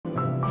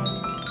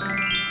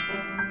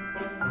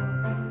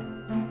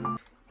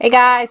Hey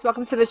guys,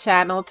 welcome to the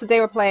channel. Today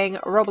we're playing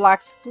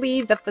Roblox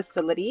Flee the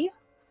Facility.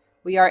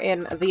 We are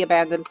in the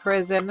abandoned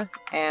prison,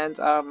 and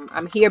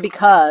I'm here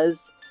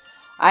because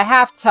I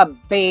have to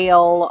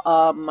bail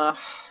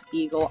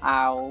Eagle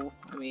Owl.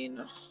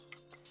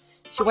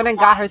 She went and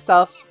got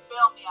herself.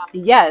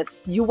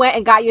 Yes, you went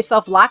and got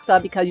yourself locked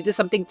up because you did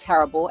something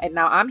terrible, and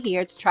now I'm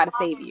here to try to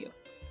save you.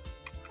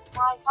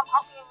 Why come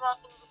help me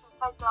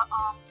inside the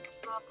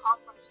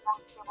conference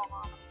room table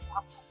room and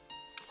help me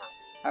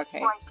here. Okay.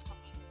 Twice to me.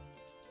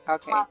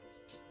 Okay. And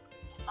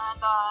I'm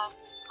gonna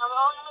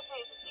say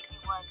it's an easy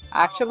one.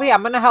 Actually,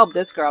 I'm gonna help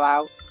this girl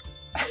out.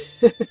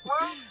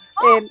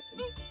 Where? In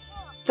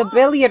the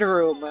billiard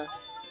room. Where?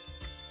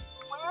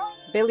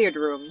 Billiard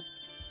room.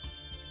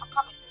 I'm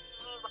coming.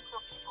 You mean the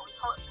pool table? We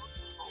call it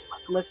pool table.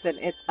 Like, Listen,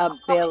 it's a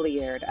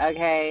billiard,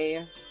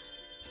 okay?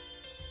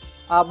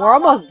 We're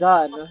almost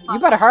done. You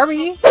better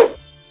hurry.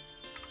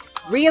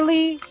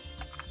 Really?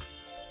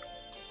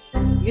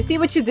 You see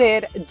what you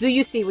did? Do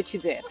you see what you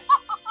did?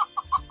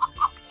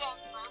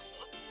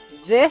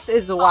 This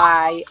is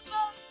why...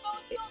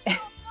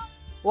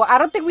 Well, I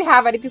don't think we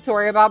have anything to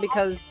worry about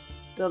because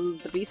the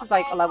beast is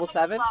like a level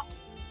 7.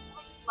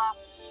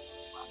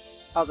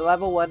 Oh, the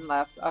level 1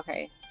 left.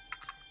 Okay.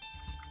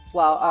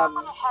 Well,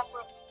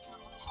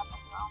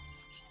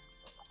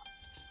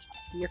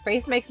 your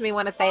face makes me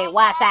want to say,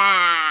 "What's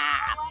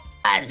up?"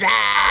 What's up?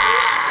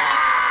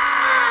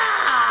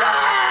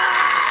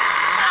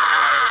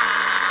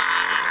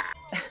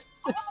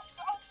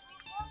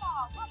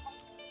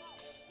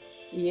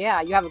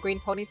 Yeah, you have a green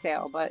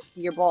ponytail, but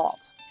you're bald.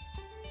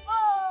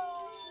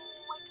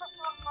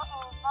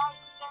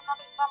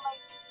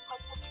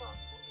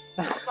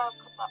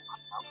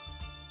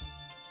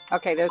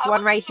 Okay, there's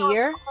one right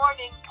here.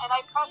 And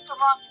I pressed the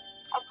wrong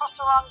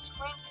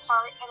screen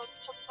part, and it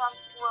took down to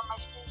where my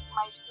screen is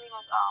attention.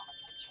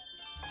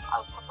 I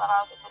just cut that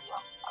out of the video.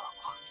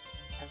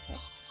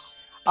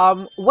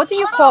 Okay. What do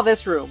you call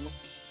this room? This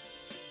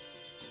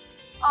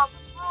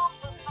room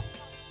is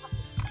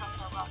next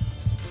to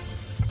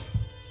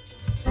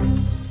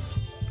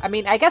I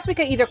mean, I guess we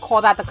could either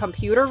call that the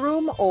computer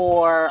room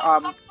or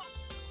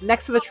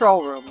next to the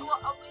troll room.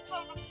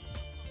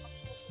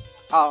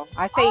 Oh,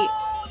 I say.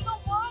 Oh, you know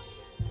what?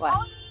 What?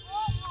 Oh,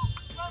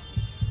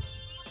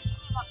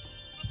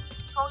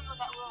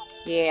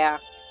 Yeah.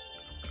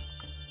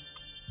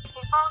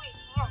 Okay, follow me.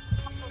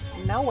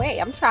 Here. No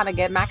way. I'm trying to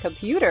get my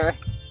computer.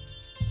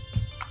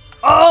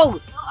 Oh!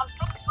 No, I'm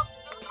getting some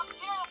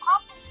computer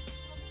conference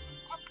in the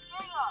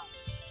cafeteria.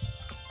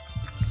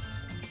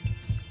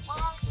 Where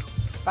are you?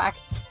 Back.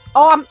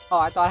 Oh,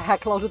 I thought I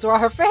had closed the door on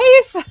her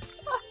face.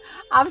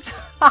 I'm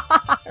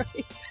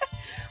sorry.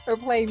 We're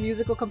playing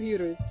musical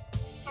computers.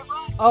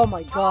 Oh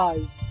my gosh.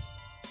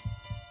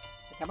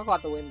 Okay, I'm gonna go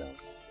out the window.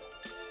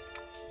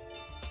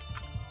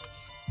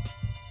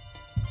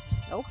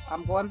 Nope,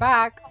 I'm going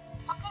back.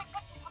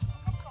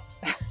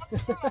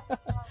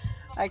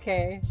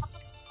 Okay.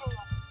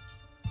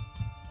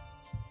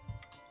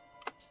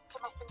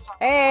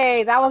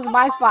 Hey, that was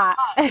my spot.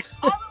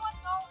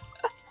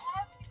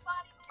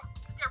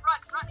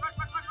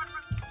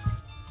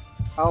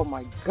 Oh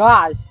my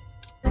gosh.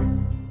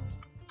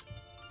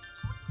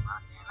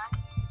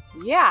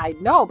 Yeah, I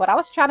know, but I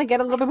was trying to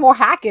get a little bit more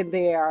hack in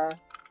there. My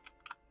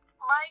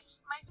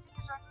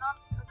fingers are numb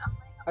because I'm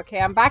laying up. Okay,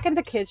 I'm back in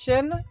the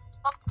kitchen.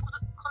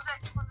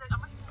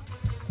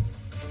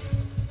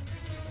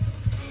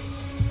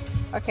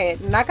 Okay,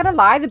 not gonna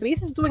lie, the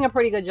beast is doing a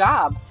pretty good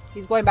job.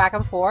 He's going back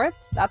and forth.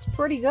 That's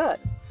pretty good.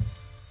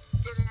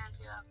 It is,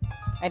 yeah.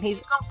 And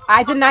he's...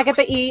 I did not get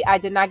the E. I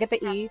did not get the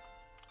E.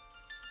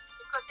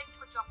 Good, thank you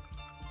for jumping.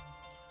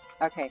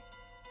 Okay.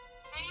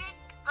 Hey,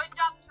 good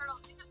job, Turtle.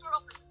 Get this door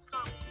open.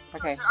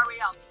 Okay. Are we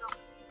out? No.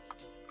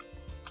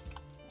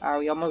 Are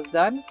we almost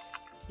done?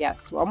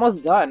 Yes, we're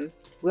almost done.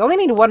 We only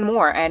need one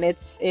more, and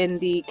it's in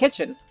the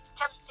kitchen.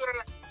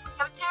 Cafeteria.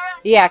 Cafeteria?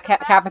 Yeah,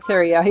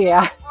 cafeteria,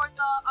 yeah. Or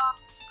the,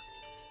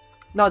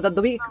 No,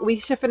 we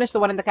should finish the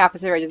one in the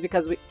cafeteria just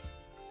because we...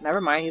 Never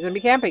mind, he's gonna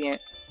be camping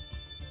it.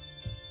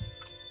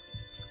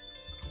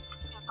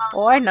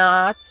 Or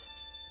not. Should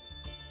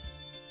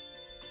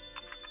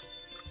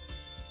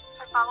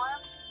I follow him?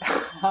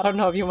 I don't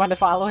know if you want to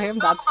follow him,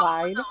 that's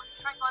fine.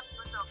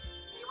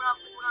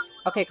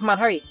 Okay, come on,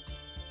 hurry.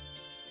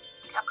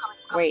 Okay, I'm coming.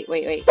 Wait.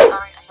 Sorry,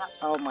 I have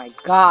to. Oh my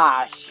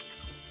gosh.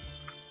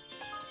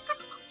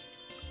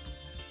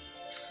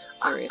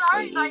 Seriously, I'm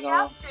sorry, but I Eagle.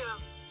 have to.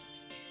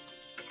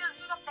 Because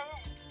you're the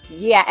best.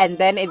 Yeah, and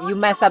then if you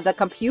mess up the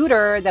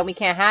computer, then we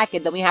can't hack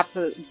it, then we have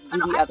to do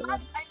the other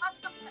one. I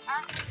messed up the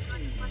access to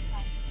it the first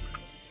time.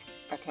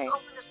 Okay.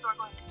 Open this door,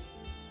 go ahead.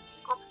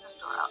 Open this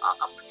door,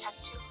 I'll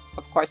protect you.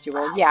 Of course you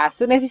will. Yeah, as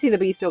soon as you see the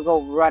beast, you'll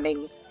go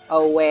running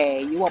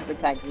away. You won't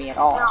protect me at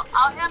all. No,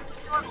 I'll have this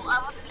door,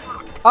 I'll have this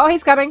door. Oh,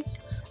 he's coming.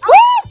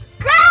 Woo!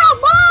 Girl,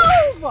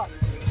 move!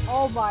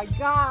 Oh my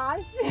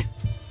gosh.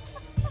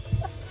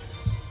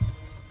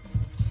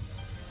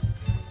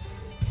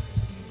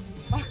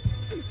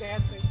 She's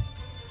dancing.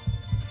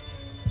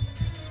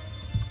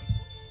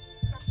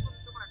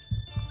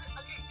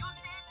 Okay, you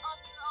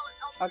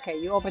stand up, Okay,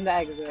 you open the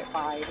exit.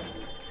 Fine.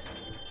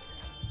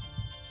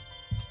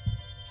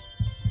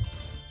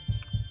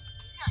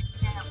 Yeah,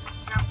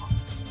 careful.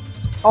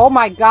 Oh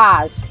my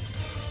gosh.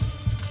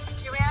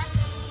 She ran?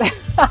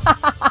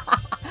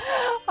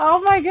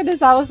 Oh my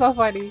goodness, that was so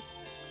funny.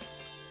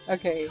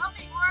 Okay.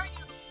 Mommy, where are you?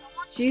 I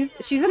want you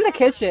She's in the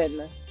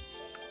kitchen.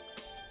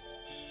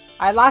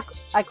 I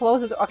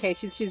closed the door. Okay,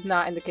 she's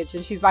not in the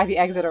kitchen. She's by the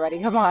exit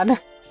already. Come on.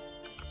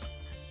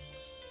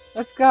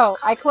 Let's go.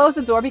 I closed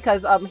the door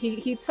because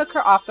he took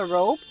her off the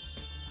rope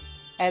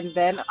and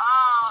then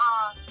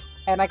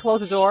and I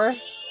closed the door.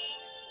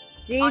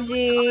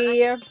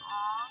 GG.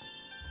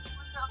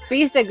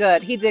 Beast did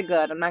good. He did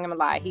good. I'm not gonna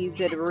lie. He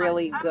did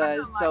really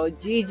good. So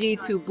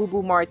GG to Boo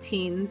Boo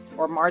Martins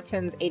or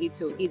Martins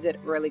 82. He did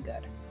really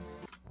good.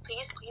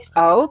 Please, please.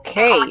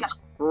 Okay.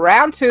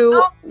 Round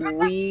 2.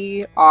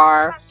 We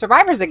are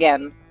survivors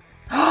again.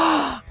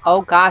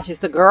 Oh gosh, it's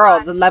the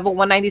girl. The level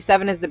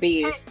 197 is the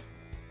beast.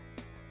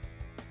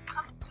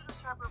 Come to the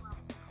server room.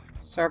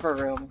 Server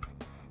room.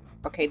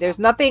 Okay, there's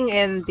nothing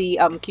in the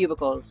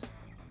cubicles.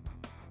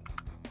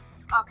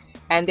 Okay.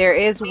 And there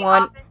is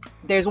one.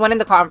 There's one in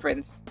the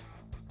conference.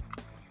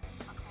 Okay.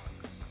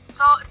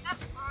 So this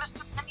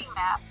Mr. Penny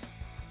map,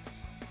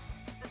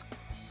 this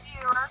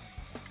computer,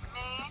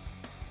 main,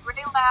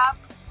 gray lab,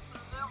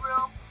 blue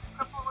room,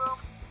 purple room,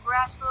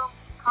 grass room,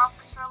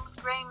 conference room,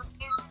 gray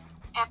maze,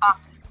 and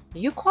office.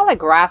 You call it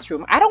grass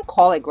room. I don't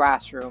call it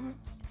grass room.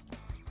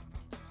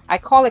 I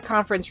call it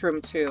conference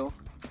room too.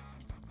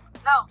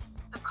 No,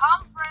 the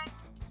conference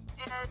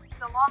is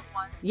the long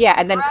one. Yeah,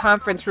 and then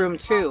conference room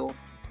too.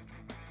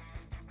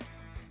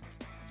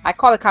 I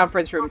call it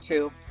conference room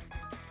too.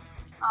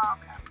 Oh,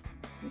 okay.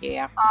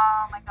 Yeah.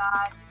 Oh my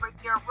god, he's right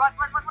here. Run,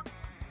 run, run, run.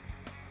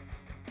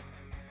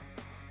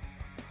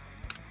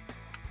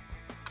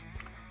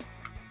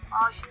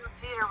 Oh, she's in the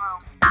theater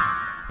room.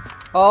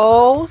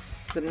 Oh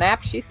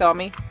snap! She saw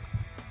me.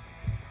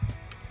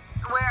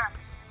 Where?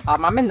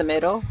 I'm in the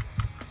middle.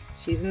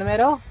 She's in the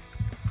middle.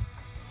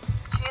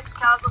 She is.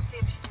 I'll go see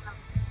if she's in the...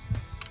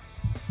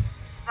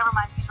 Never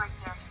mind, she's right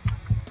there.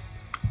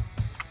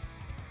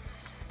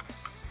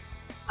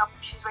 Nope,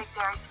 she's right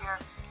there. I see her.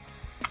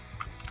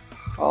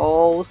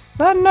 Oh,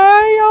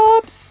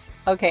 Sunny-ops.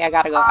 Okay, I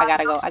gotta go. I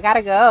gotta go. I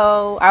gotta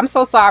go. I'm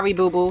so sorry,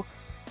 Boo Boo.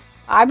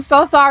 I'm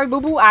so sorry,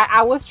 Boo Boo.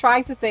 I was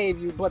trying to save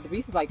you, but the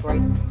beast is like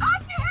right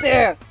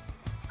there.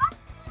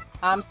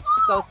 I'm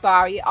so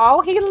sorry.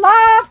 Oh, he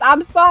left.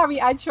 I'm sorry.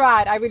 I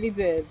tried. I really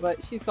did,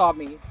 but she saw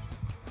me. You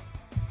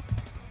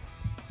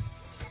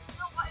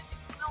know what?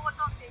 You know what?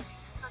 Don't save me.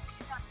 Because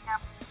she's gonna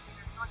camp.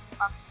 There's no one to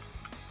talk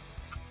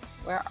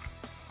to. Where?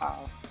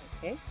 Oh,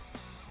 okay.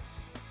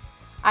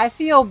 I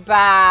feel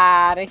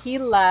bad. He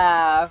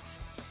left.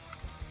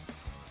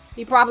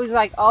 He probably's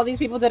like, all these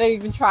people didn't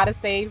even try to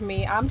save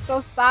me. I'm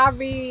so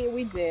sorry.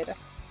 We did.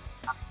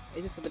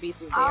 It's just that the beast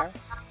was there.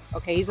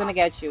 Okay, he's gonna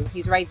get you.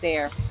 He's right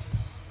there.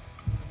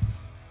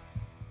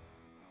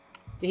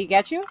 Did he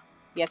get you?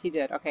 Yes, he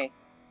did. Okay.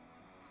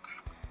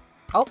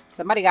 Oh,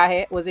 somebody got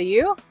hit. Was it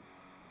you?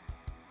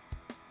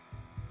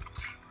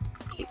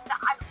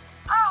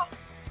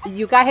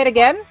 You got hit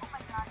again? Oh my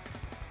god.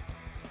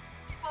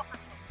 Both are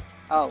hit.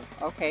 Oh,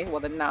 okay.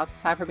 Well, then now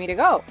it's time for me to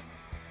go.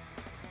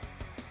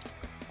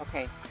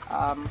 Okay.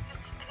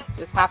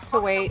 Just have to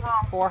wait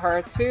for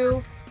her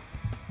to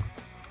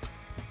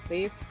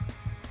leave.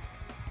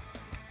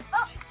 No,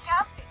 she's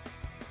camping.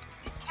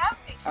 She's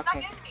camping. She's Okay.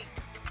 not getting me.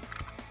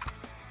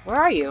 Where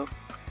are you?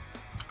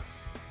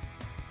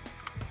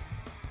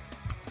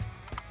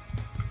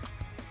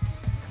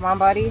 Come on,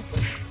 buddy.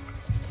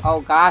 Oh,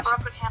 gosh. We're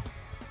up at him.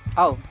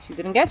 Oh, she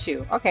didn't get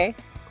you. Okay,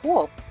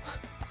 cool.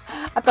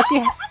 I thought she...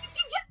 How did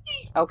she get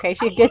me? Okay,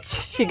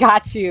 she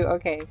got you.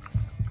 Okay.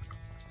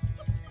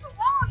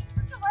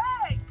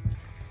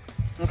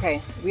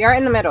 Okay, we are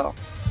in the middle.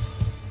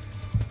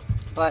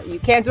 But you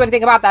can't do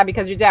anything about that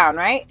because you're down,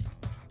 right?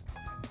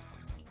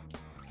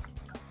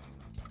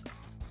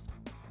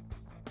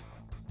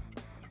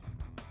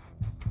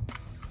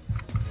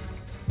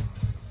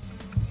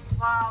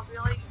 Wow,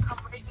 really? You come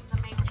right in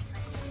the main street.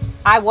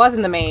 I was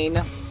in the main.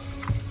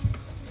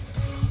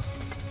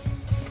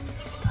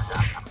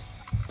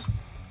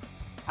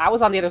 I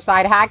was on the other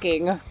side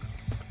hacking.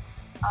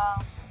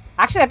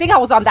 Actually, I think I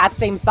was on that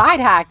same side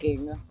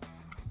hacking.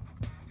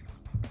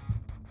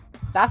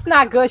 That's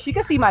not good. She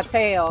can see my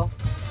tail.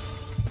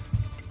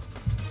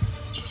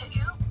 She hit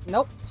you?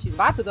 Nope. She's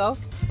about to, though.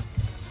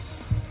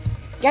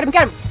 Get him,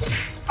 get him.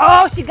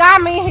 Oh, she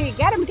got me.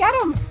 Get him, get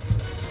him.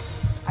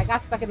 I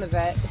got stuck in the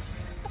vet.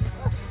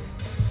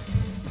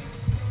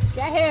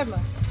 Get him.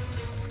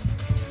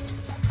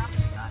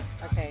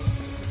 Okay.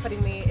 She's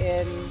putting me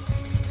in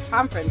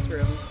conference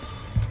room.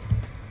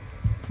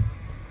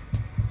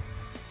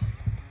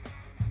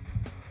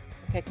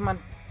 Okay, come on.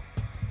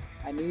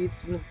 I need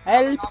some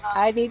help.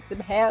 I need some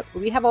help.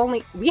 We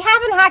haven't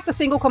hacked a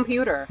single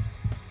computer.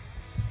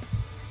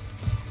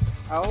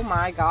 Oh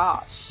my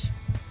gosh.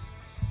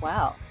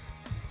 Well.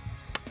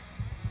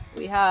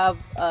 We have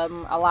a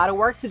lot of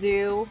work to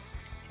do.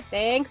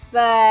 Thanks,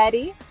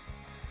 buddy.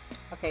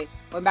 Okay,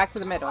 going back to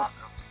the middle.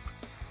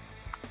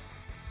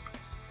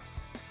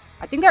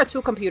 I think there are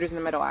 2 computers in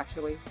the middle,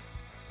 actually.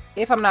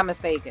 If I'm not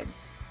mistaken.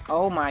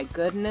 Oh my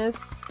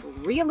goodness.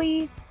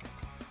 Really?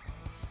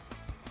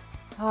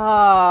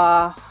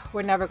 Ah,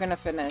 we're never gonna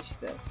finish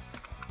this.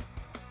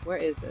 Where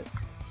is this?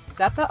 Is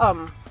that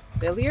the,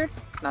 billiard?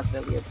 Not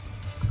billiard.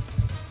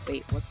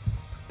 Wait, what?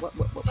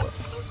 What?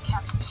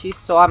 She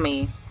saw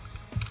me.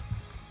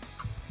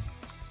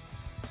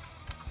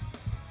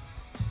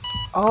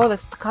 Oh,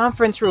 that's the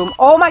conference room.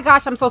 Oh my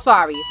gosh, I'm so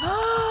sorry.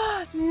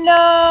 No,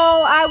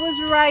 I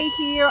was right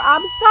here.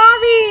 I'm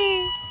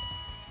sorry.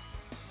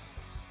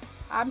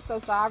 I'm so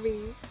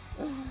sorry.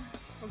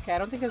 Okay, I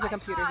don't think there's a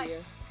computer here.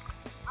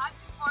 I'm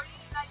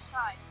partying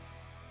outside.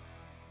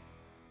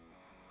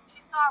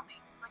 She saw me.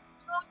 Like,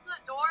 close to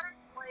the door,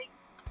 like...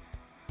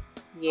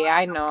 Yeah,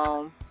 I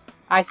know.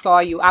 I saw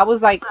you. I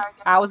was like,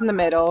 I was in the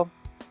middle.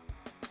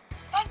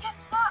 And guess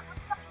what? I'm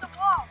stuck in the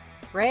wall.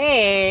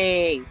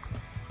 Ray!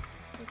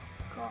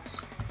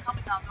 Gosh. I'm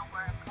coming out, don't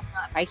worry. I'm coming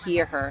out. I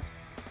hear her.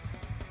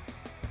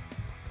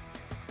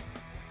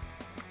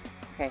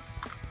 Okay.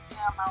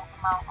 Yeah, I'm out.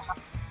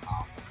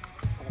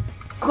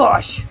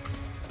 Gosh!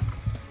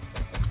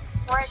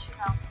 Where is she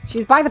now?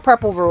 She's by the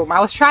purple room.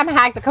 I was trying to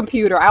hack the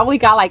computer. I only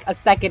got like a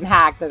second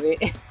hacked of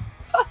it.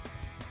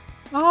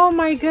 Oh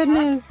my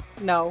goodness.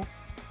 No.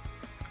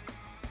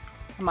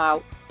 I'm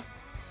out.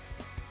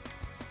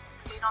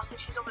 Okay, no, so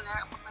she's over there.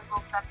 I'm gonna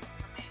go back to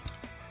the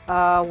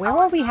main. Where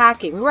were we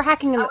hacking? We were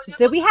hacking in the...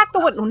 Did we hack the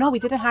one? No, we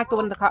didn't hack the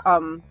one in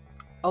the...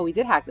 Oh, we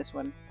did hack this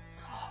one.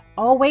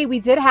 Oh, wait, we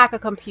did hack a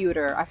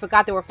computer. I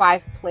forgot there were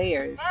 5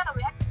 players. Yeah,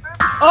 we hacked the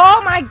first.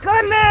 Oh my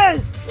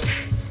goodness!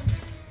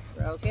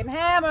 Broken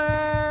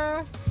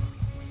hammer!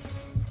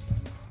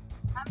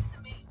 I'm in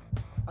the main.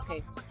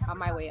 Okay, on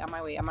my way.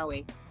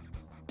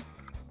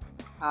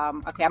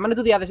 Okay, I'm gonna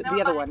do the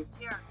other one.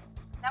 Here.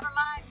 Never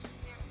mind.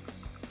 Here.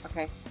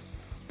 Okay.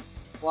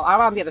 Well,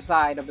 I'm on the other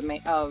side of the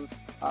main I'm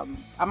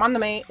on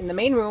in the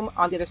main room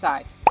on the other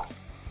side.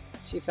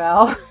 She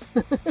fell.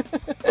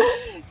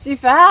 She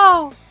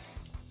fell.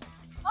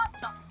 What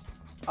the?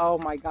 Oh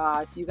my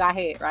gosh, you got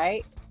hit,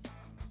 right?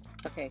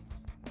 Okay.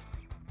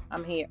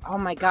 I'm here. Oh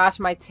my gosh,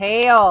 my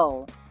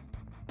tail.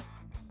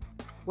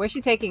 Where's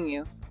she taking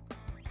you?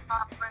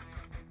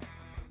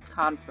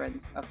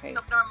 Conference. Okay.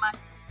 No, never mind.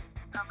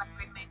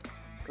 Great maze.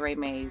 Gray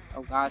maze.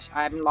 Oh gosh,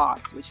 I'm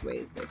lost. Which way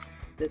is this?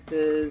 This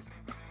is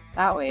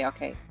that way.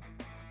 Okay.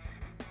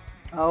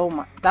 Oh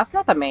my, that's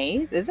not the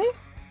maze, is it?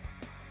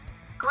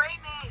 Gray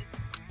maze.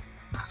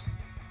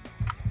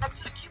 Next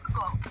to the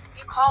cubicle.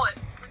 You call it,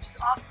 which is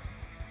off.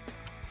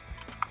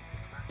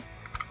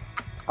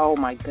 Oh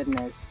my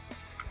goodness.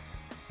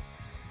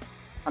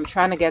 I'm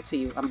trying to get to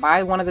you. I'm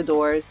by one of the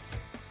doors.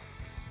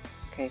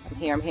 Okay,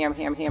 I'm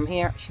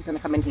here. She's gonna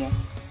come in here.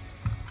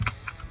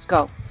 Let's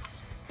go.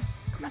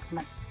 Come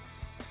on.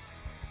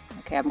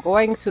 Okay, I'm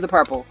going to the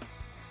purple.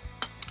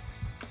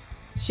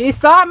 She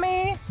saw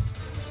me!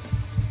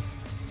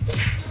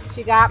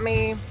 She got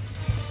me.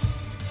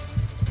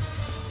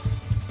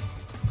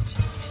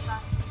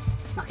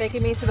 She's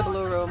taking me to the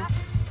blue room.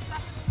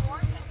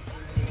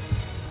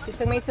 She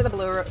took me to the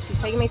blue room. She's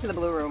taking me to the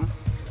blue room.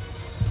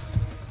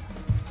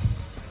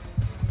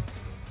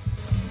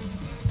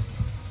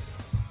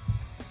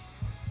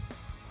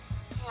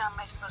 Yeah, am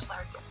I supposed to let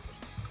her get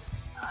this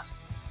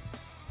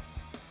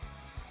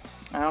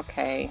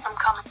Okay. I'm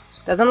coming.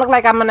 Doesn't look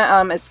like I'm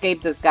gonna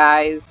escape this,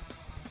 guys.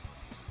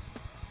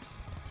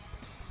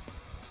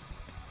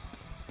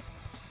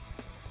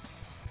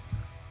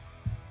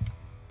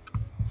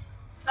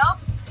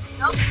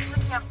 Nope, she's a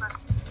camper.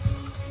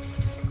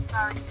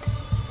 Sorry.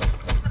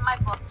 It's in my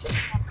book. She's a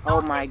camper.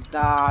 Oh my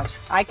gosh.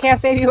 I can't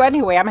save you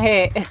anyway. I'm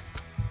hit.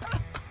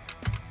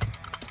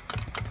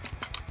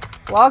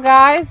 Well,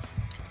 guys.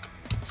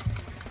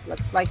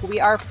 Looks like we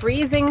are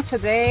freezing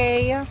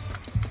today.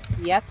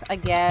 Yet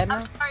again.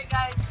 I'm sorry,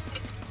 guys.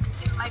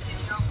 It might be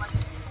a joke, but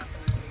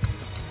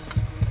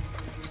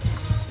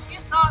you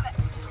saw that,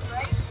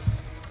 right?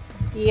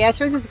 Yeah,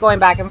 she was just going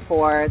back and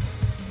forth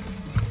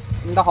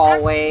in the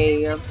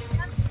hallway.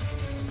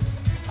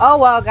 Oh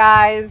well,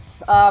 guys.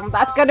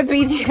 That's gonna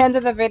be the end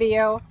of the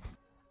video.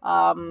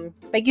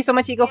 Thank you so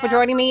much, Eagle, for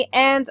joining me,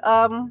 and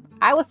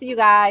I will see you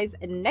guys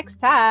next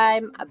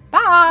time.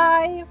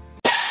 Bye.